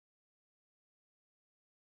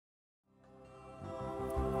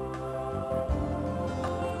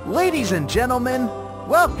Ladies and gentlemen,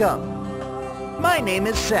 welcome. My name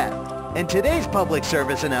is Seth, and today's public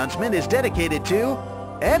service announcement is dedicated to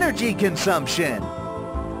energy consumption.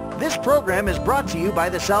 This program is brought to you by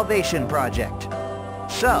the Salvation Project.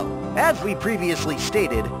 So, as we previously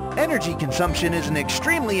stated, energy consumption is an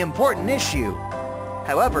extremely important issue.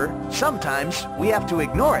 However, sometimes we have to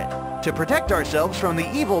ignore it to protect ourselves from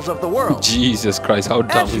the evils of the world. Jesus Christ, how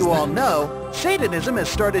dumb is that? As you all know, Satanism has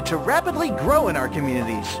started to rapidly grow in our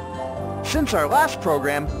communities. Since our last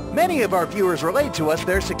program, many of our viewers relate to us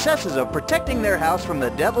their successes of protecting their house from the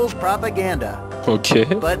devil's propaganda. Okay.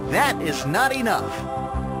 But that is not enough.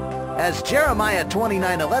 As Jeremiah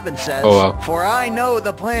 29:11 says, For I know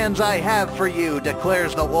the plans I have for you,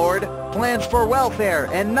 declares the Lord, plans for welfare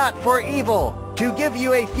and not for evil, to give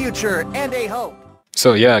you a future and a hope.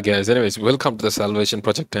 So yeah, guys, anyways, welcome to the Salvation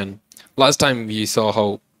Project. And last time we saw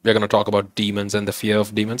how we're going to talk about demons and the fear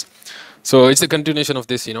of demons. So it's a continuation of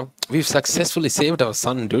this, We've successfully saved our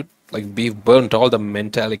son, dude. Like, we've burnt all the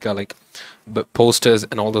Metallica, like, posters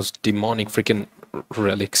and all those demonic freaking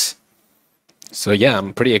relics. So yeah,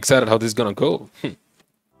 I'm pretty excited how this is going to go.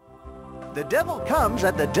 The devil comes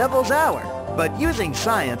at the devil's hour. But using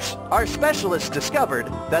science, our specialists discovered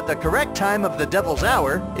that the correct time of the devil's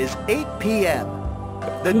hour is 8 p.m.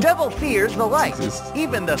 The devil fears the light.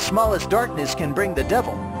 Even the smallest darkness can bring the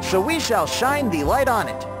devil. So we shall shine the light on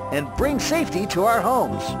it and bring safety to our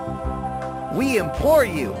homes. We implore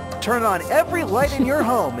you, turn on every light in your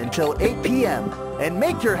home until 8 p.m. and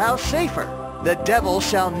make your house safer. The devil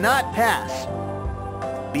shall not pass.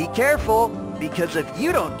 Be careful, because if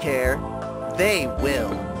you don't care, they will.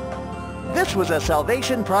 This was a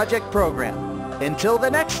Salvation Project program. Until the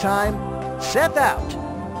next time, Seth out.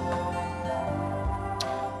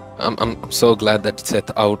 I'm so glad that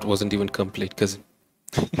Seth out wasn't even complete, because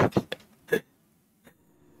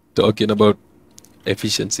talking about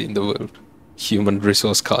efficiency in the world, human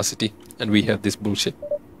resource scarcity, and we have this bullshit.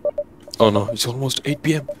 Oh no, it's almost 8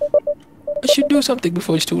 p.m. I should do something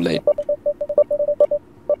before it's too late.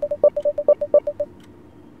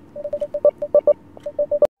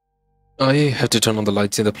 I have to turn on the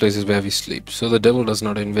lights in the places where we sleep, so the devil does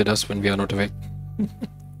not invade us when we are not awake.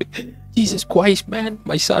 Jesus Christ, man,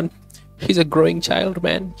 my son. He's a growing child,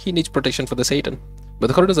 man. He needs protection for the Satan. But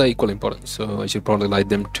the corridors are equally important, so I should probably light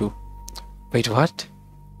them too. Wait, what?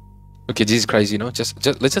 Okay, Jesus Christ, let's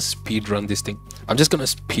just speed run this thing. I'm just gonna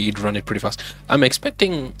speed run it pretty fast. I'm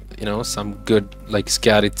expecting, some good, like,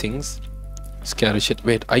 scary things. Scary shit.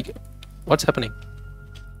 Wait, what's happening?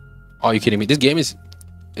 Are you kidding me? This game is...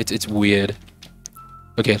 It's weird.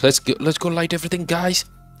 Okay, let's go light everything, guys.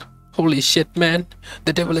 Holy shit, man.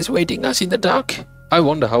 The devil is waiting us in the dark. I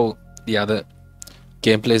wonder how the other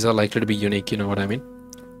gameplays are likely to be unique, you know what I mean?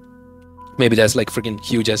 Maybe there's like freaking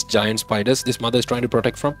huge ass giant spiders this mother is trying to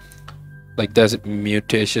protect from. Like there's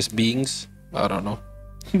mutacious beings. I don't know.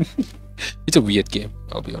 It's a weird game,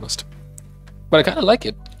 I'll be honest. But I kind of like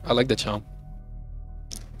it. I like the charm.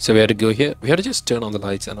 So we had to go here. We had to just turn on the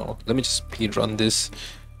lights and all. Let me just speed run this.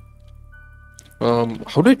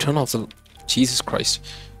 How do I turn off the... Jesus Christ.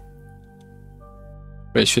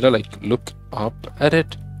 Wait, should I like look up at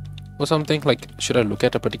it or something? Like, should I look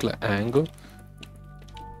at a particular angle?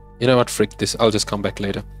 You know what? Frick this. I'll just come back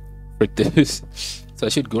later. Frick this. So I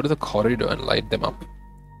should go to the corridor and light them up.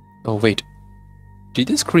 Oh, wait. Did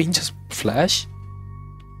the screen just flash?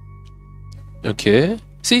 Okay.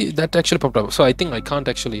 See, that actually popped up. So I think I can't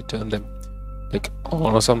actually turn them like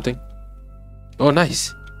on or something. Oh,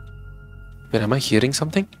 nice. Wait, am I hearing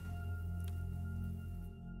something?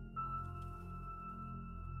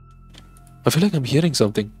 I feel like I'm hearing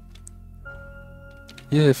something.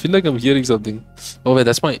 Yeah, I feel like I'm hearing something. Oh wait,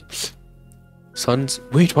 that's my son's...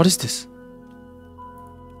 Wait, what is this?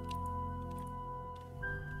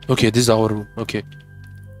 Okay, this is our room. Okay.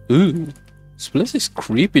 Ooh, this place is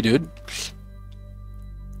creepy, dude.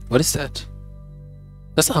 What is that?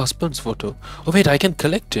 That's the husband's photo. Oh wait, I can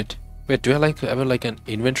collect it. Wait, do I have like an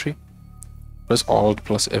inventory? Press Alt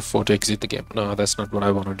plus F4 to exit the game. No, that's not what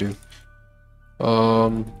I want to do.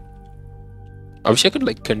 I wish I could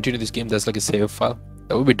like continue this game. There's like a save file.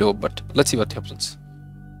 That would be dope, but let's see what happens.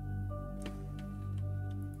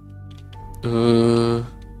 I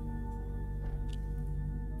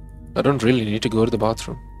don't really need to go to the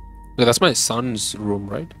bathroom. No, that's my son's room,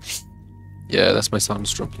 right? Yeah, that's my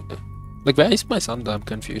son's room. Like, where is my son? I'm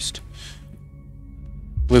confused.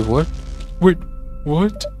 Wait, what? Wait,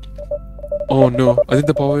 what? Oh no, I think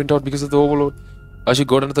the power went out because of the overload. I should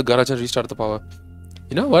go down to the garage and restart the power.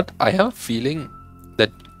 You know what? I have a feeling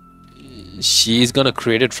that she's gonna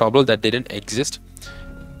create a trouble that didn't exist.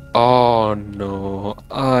 Oh no,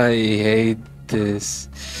 I hate this.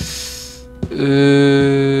 No.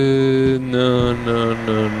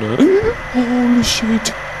 Holy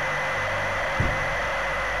shit.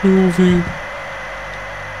 No way.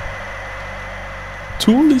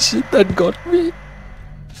 Holy shit, that got me.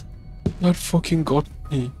 That fucking got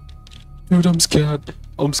me. Dude, I'm scared.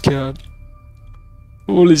 I'm scared.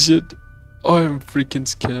 Holy shit. I am freaking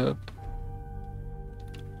scared.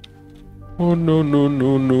 Oh no.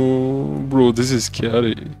 Bro, this is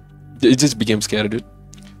scary. It just became scary, dude.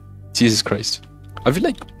 Jesus Christ. I feel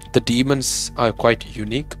like the demons are quite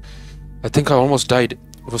unique. I think I almost died.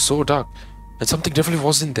 It was so dark. And something definitely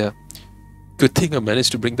wasn't there. Good thing I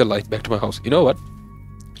managed to bring the light back to my house. You know what?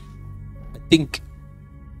 I think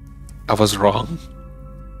I was wrong.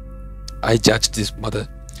 I judged this mother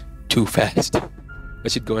too fast. I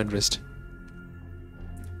should go and rest.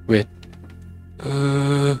 Wait.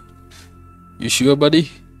 You sure,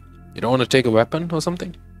 buddy? You don't want to take a weapon or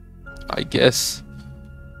something? I guess.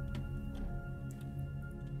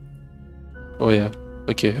 Oh yeah.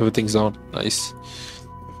 Okay, everything's on. Nice.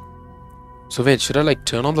 So wait, should I like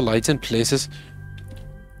turn on the lights in places?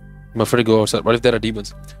 I'm afraid to go outside. What if there are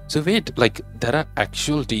demons? So wait, like there are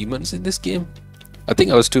actual demons in this game? I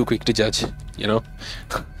think I was too quick to judge, you know?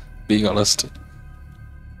 Being honest.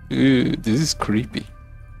 Ew, this is creepy.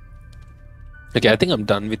 Okay, I think I'm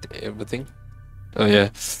done with everything. Oh yeah.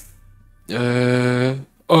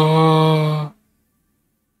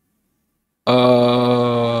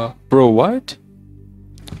 Bro, what?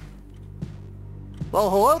 Well,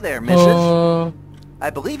 hello there, Mrs. I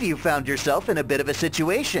believe you found yourself in a bit of a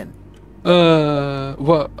situation. Why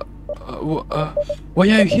are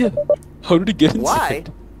you here? How did you get inside?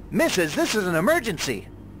 Why? Mrs., this is an emergency.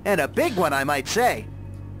 And a big one, I might say.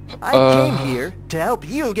 I came here to help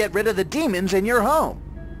you get rid of the demons in your home.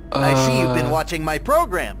 I see you've been watching my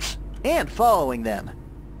programs and following them.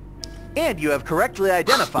 And you have correctly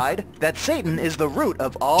identified that Satan is the root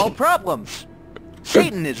of all problems.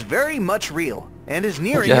 Satan is very much real and is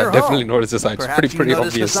near your home. Yeah, definitely noticed the signs. Perhaps Pretty you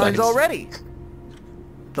noticed obvious the signs signs already.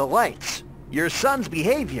 The lights, your son's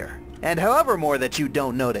behavior, and however more that you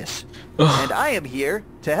don't notice. And I am here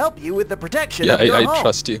to help you with the protection of your home. I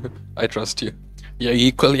trust you. I trust you. You're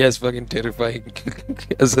equally as fucking terrifying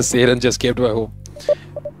as the Satan just came to my home.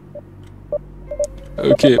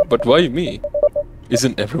 Okay, but why me?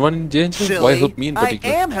 Isn't everyone in danger? Silly, Why help me in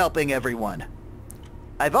particular? I am helping everyone.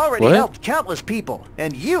 I've already helped countless people,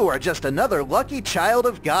 and you are just another lucky child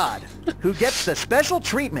of God who gets the special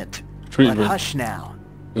treatment. But hush now.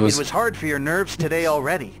 It was hard for your nerves today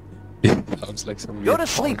already. Sounds like some Go to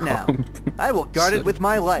sleep now. I will guard it with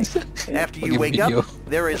my life. After you wake up,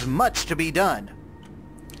 there is much to be done.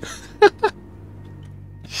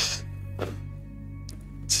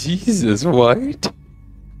 Jesus, what?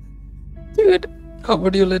 Dude, how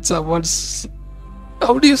would you let someone...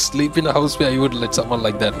 How do you sleep in a house where you would let someone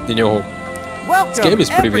like that in your home? Welcome, this game is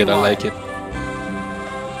pretty everyone. weird, I like it.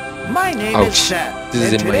 My name is Seth, this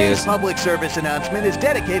is and in my today's ears. public service announcement is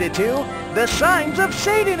dedicated to the signs of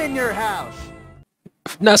Satan in your house.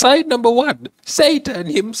 Now, sign number 1. Satan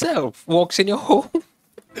himself walks in your home.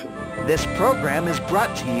 This program is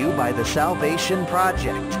brought to you by the Salvation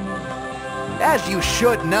Project. As you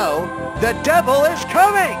should know, the devil is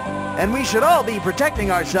coming! And we should all be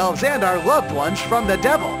protecting ourselves and our loved ones from the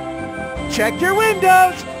devil. Check your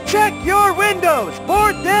windows! Check your windows!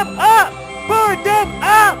 Board them up! Board them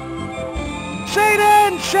up!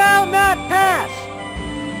 Satan shall not pass!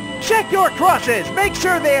 Check your crosses! Make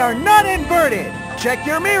sure they are not inverted! Check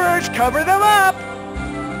your mirrors! Cover them up!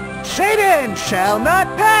 Satan shall not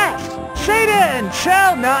pass! Satan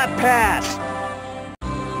shall not pass!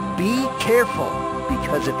 Be careful,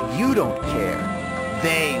 because if you don't care,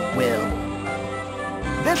 they will.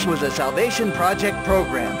 This was a Salvation Project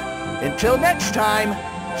program. Until next time,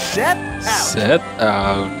 set out. Set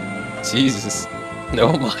out. Jesus.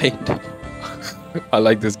 Never mind. I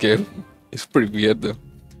like this game. It's pretty weird though.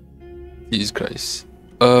 Jesus Christ.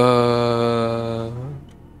 Why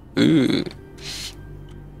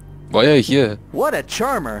are you here? What a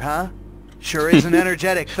charmer, huh? Sure is an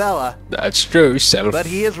energetic fella. That's true, But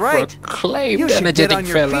he is right. Proclaimed You should get energetic on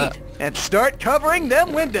your fella. feet and start covering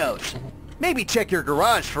them windows. Maybe check your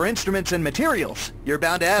garage for instruments and materials. You're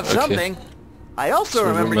bound to have something. I also So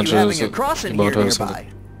remember you materials having a cross in about here us, nearby,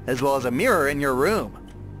 as well as a mirror in your room.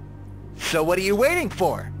 So what are you waiting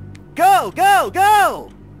for? Go, go, go!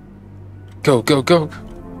 Go, go, go.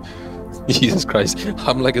 Jesus Christ.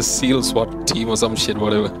 I'm like a SEAL SWAT team or some shit,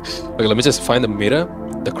 whatever. Okay, let me just find the mirror,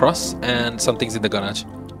 the cross, and some things in the garage.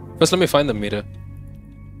 First, let me find the mirror.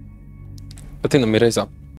 I think the mirror is up.